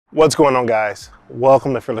What's going on, guys?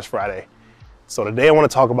 Welcome to Fearless Friday. So today I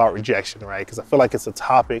want to talk about rejection, right? Because I feel like it's a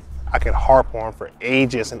topic I could harp on for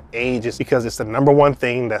ages and ages because it's the number one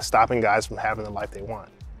thing that's stopping guys from having the life they want.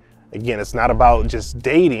 Again, it's not about just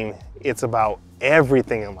dating, it's about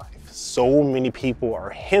everything in life. So many people are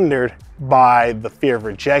hindered by the fear of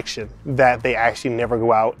rejection that they actually never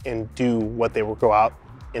go out and do what they will go out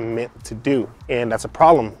and meant to do. And that's a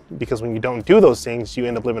problem because when you don't do those things, you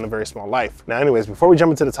end up living a very small life. Now, anyways, before we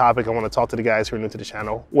jump into the topic, I want to talk to the guys who are new to the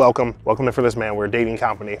channel. Welcome to Fearless Man. We're a dating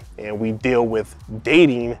company and we deal with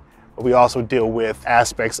dating, but we also deal with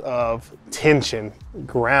aspects of tension,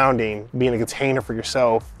 grounding, being a container for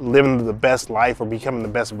yourself, living the best life or becoming the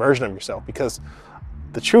best version of yourself. Because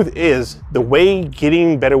the truth is, the way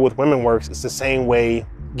getting better with women works is the same way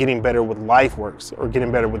getting better with life works, or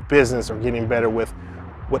getting better with business, or getting better with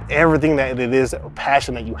everything that it is, or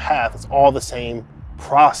passion that you have. It's all the same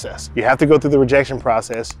process. You have to go through the rejection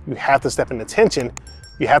process. You have to step into tension.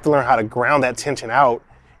 You have to learn how to ground that tension out.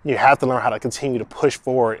 You have to learn how to continue to push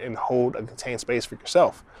forward and hold a contained space for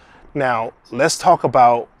yourself. Now, let's talk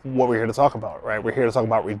about what we're here to talk about, right? We're here to talk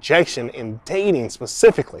about rejection in dating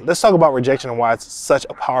specifically. Let's talk about rejection and why it's such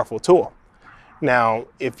a powerful tool. Now,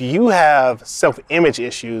 if you have self-image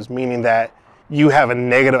issues, meaning that you have a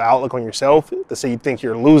negative outlook on yourself, let's say you think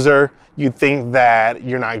you're a loser, you think that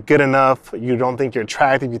you're not good enough, you don't think you're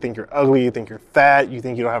attractive, you think you're ugly, you think you're fat, you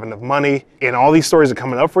think you don't have enough money, and all these stories are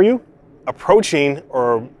coming up for you, approaching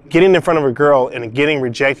or getting in front of a girl and getting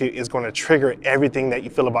rejected is going to trigger everything that you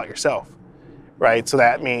feel about yourself, right? So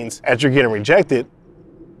that means as you're getting rejected,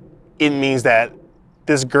 it means that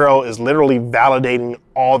this girl is literally validating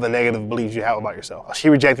all the negative beliefs you have about yourself. Oh, she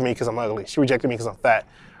rejected me because I'm ugly. She rejected me because I'm fat.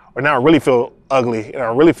 Or now I really feel ugly, or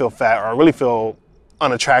I really feel fat, or I really feel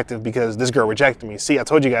unattractive because this girl rejected me. See, I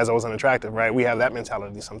told you guys I was unattractive, right? We have that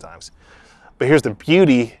mentality sometimes. But here's the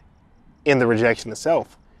beauty in the rejection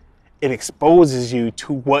itself. It exposes you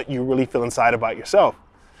to what you really feel inside about yourself.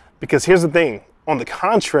 Because here's the thing, on the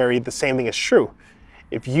contrary, the same thing is true.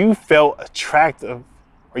 If you felt attractive,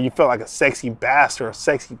 or you felt like a sexy bastard or a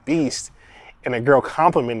sexy beast, and a girl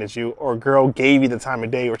complimented you, or a girl gave you the time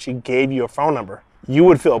of day, or she gave you a phone number, you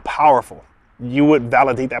would feel powerful. You would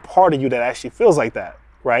validate that part of you that actually feels like that,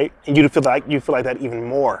 right? And you feel like that even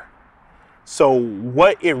more. So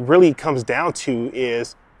what it really comes down to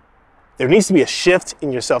is there needs to be a shift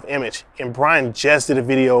in your self-image. And Brian just did a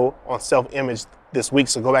video on self-image this week,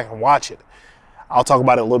 so go back and watch it. I'll talk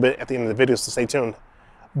about it a little bit at the end of the video, so stay tuned.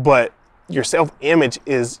 But your self-image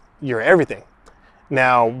is your everything.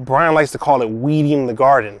 Now, Brian likes to call it weeding the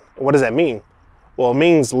garden. What does that mean? Well, it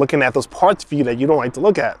means looking at those parts of you that you don't like to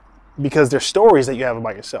look at because they're stories that you have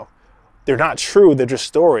about yourself. They're not true, they're just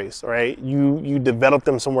stories, right? You developed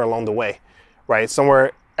them somewhere along the way, right?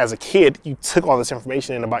 Somewhere as a kid, you took all this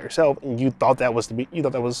information in about yourself and you thought that was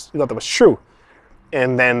true.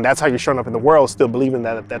 And then that's how you're showing up in the world, still believing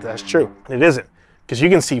that that's true. And it isn't. Because you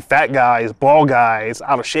can see fat guys, bald guys,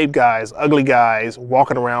 out of shape guys, ugly guys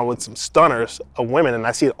walking around with some stunners of women, and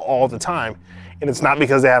I see it all the time. And it's not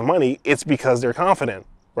because they have money, it's because they're confident,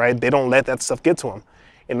 right? They don't let that stuff get to them.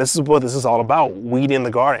 And this is what this is all about, weeding the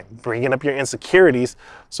garden, bringing up your insecurities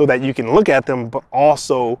so that you can look at them, but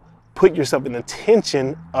also put yourself in the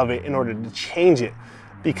tension of it in order to change it.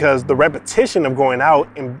 Because the repetition of going out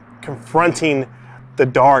and confronting the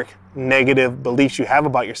dark, negative beliefs you have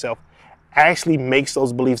about yourself actually makes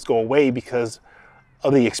those beliefs go away because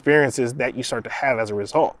of the experiences that you start to have as a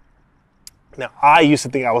result. Now, I used to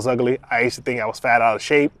think I was ugly. I used to think I was fat, out of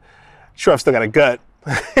shape. Sure, I've still got a gut,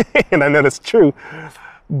 and I know that's true.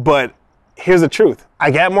 But here's the truth.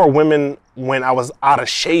 I got more women when I was out of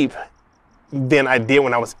shape than I did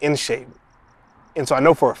when I was in shape. And so I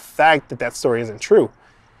know for a fact that that story isn't true.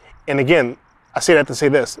 And again, I say that to say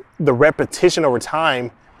this. The repetition over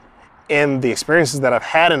time and the experiences that I've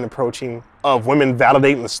had in approaching of women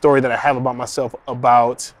validating the story that I have about myself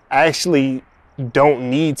about I actually don't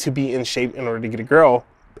need to be in shape in order to get a girl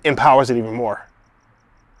empowers it even more.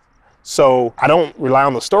 So I don't rely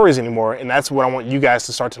on the stories anymore, and that's what I want you guys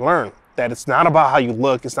to start to learn. That it's not about how you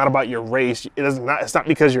look, it's not about your race, it's not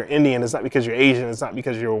because you're Indian, it's not because you're Asian, it's not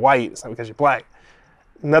because you're white, it's not because you're black.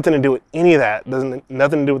 Nothing to do with any of that, nothing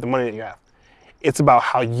to do with the money that you have. It's about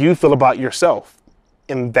how you feel about yourself.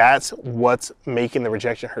 And that's what's making the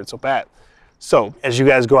rejection hurt so bad. So as you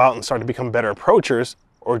guys go out and start to become better approachers,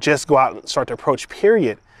 or just go out and start to approach,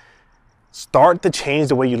 period, start to change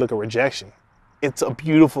the way you look at rejection. It's a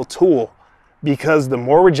beautiful tool because the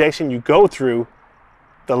more rejection you go through,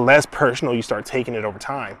 the less personal you start taking it over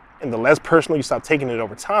time. And the less personal you start taking it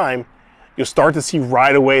over time, you'll start to see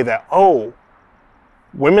right away that, oh,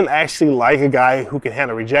 Women actually like a guy who can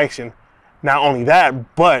handle rejection. Not only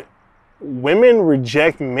that, but women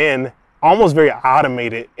reject men almost very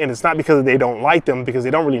automated, and it's not because they don't like them, because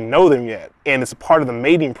they don't really know them yet, and it's a part of the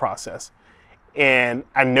mating process. And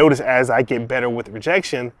I notice as I get better with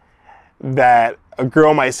rejection that a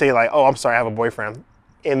girl might say like, oh, I'm sorry, I have a boyfriend,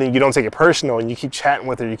 and then you don't take it personal and you keep chatting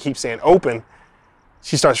with her, you keep staying open.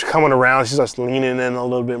 She starts coming around, she starts leaning in a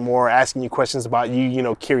little bit more, asking you questions about you, you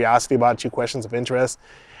know, curiosity about you, questions of interest.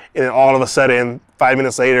 And then all of a sudden, 5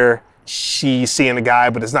 minutes later, she's seeing a guy,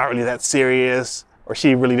 but it's not really that serious, or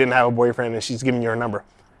she really didn't have a boyfriend and she's giving you her number.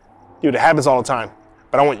 Dude, it happens all the time.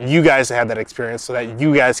 But I want you guys to have that experience so that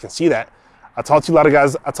you guys can see that. I talked to a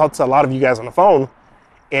lot of you guys on the phone,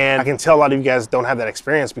 and I can tell a lot of you guys don't have that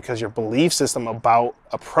experience because your belief system about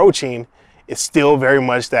approaching is still very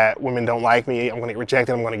much that women don't like me, I'm gonna get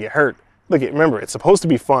rejected, I'm gonna get hurt. Look, remember, it's supposed to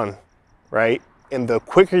be fun, right? And the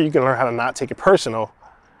quicker you can learn how to not take it personal,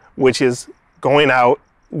 which is going out,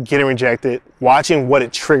 getting rejected, watching what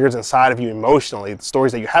it triggers inside of you emotionally, the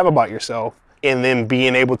stories that you have about yourself, and then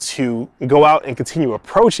being able to go out and continue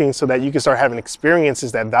approaching so that you can start having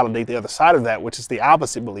experiences that validate the other side of that, which is the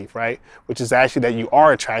opposite belief, right? Which is actually that you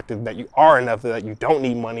are attractive, that you are enough, that you don't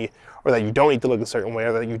need money, or that you don't need to look a certain way,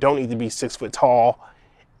 or that you don't need to be 6 foot tall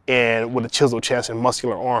and with a chiseled chest and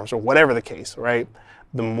muscular arms, or whatever the case, right?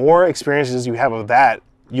 The more experiences you have of that,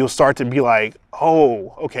 you'll start to be like,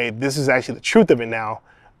 oh, okay, this is actually the truth of it now,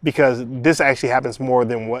 because this actually happens more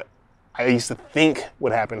than what I used to think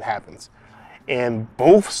would happen happens. And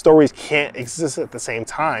both stories can't exist at the same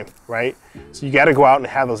time, right? So you got to go out and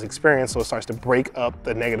have those experiences so it starts to break up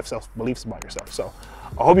the negative self-beliefs about yourself. So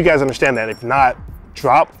I hope you guys understand that. If not,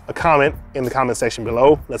 drop a comment in the comment section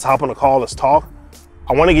below. Let's hop on a call, let's talk.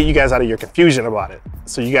 I want to get you guys out of your confusion about it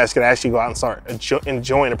so you guys can actually go out and start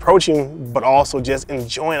enjoying approaching, but also just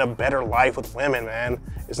enjoying a better life with women, man.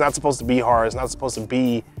 It's not supposed to be hard. It's not supposed to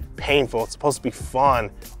be painful. It's supposed to be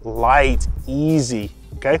fun, light, easy,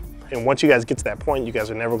 okay? And once you guys get to that point, you guys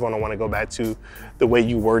are never going to want to go back to the way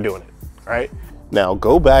you were doing it, all right? Now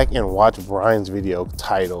go back and watch Brian's video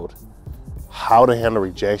titled How to Handle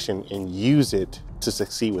Rejection and Use It to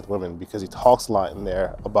Succeed with Women, because he talks a lot in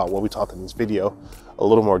there about what we talked in this video, a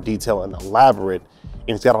little more detail and elaborate,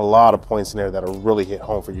 and it's got a lot of points in there that'll really hit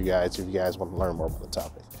home for you guys if you guys want to learn more about the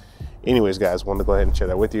topic. Anyways, guys, wanted to go ahead and share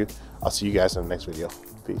that with you. I'll see you guys in the next video.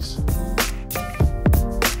 Peace.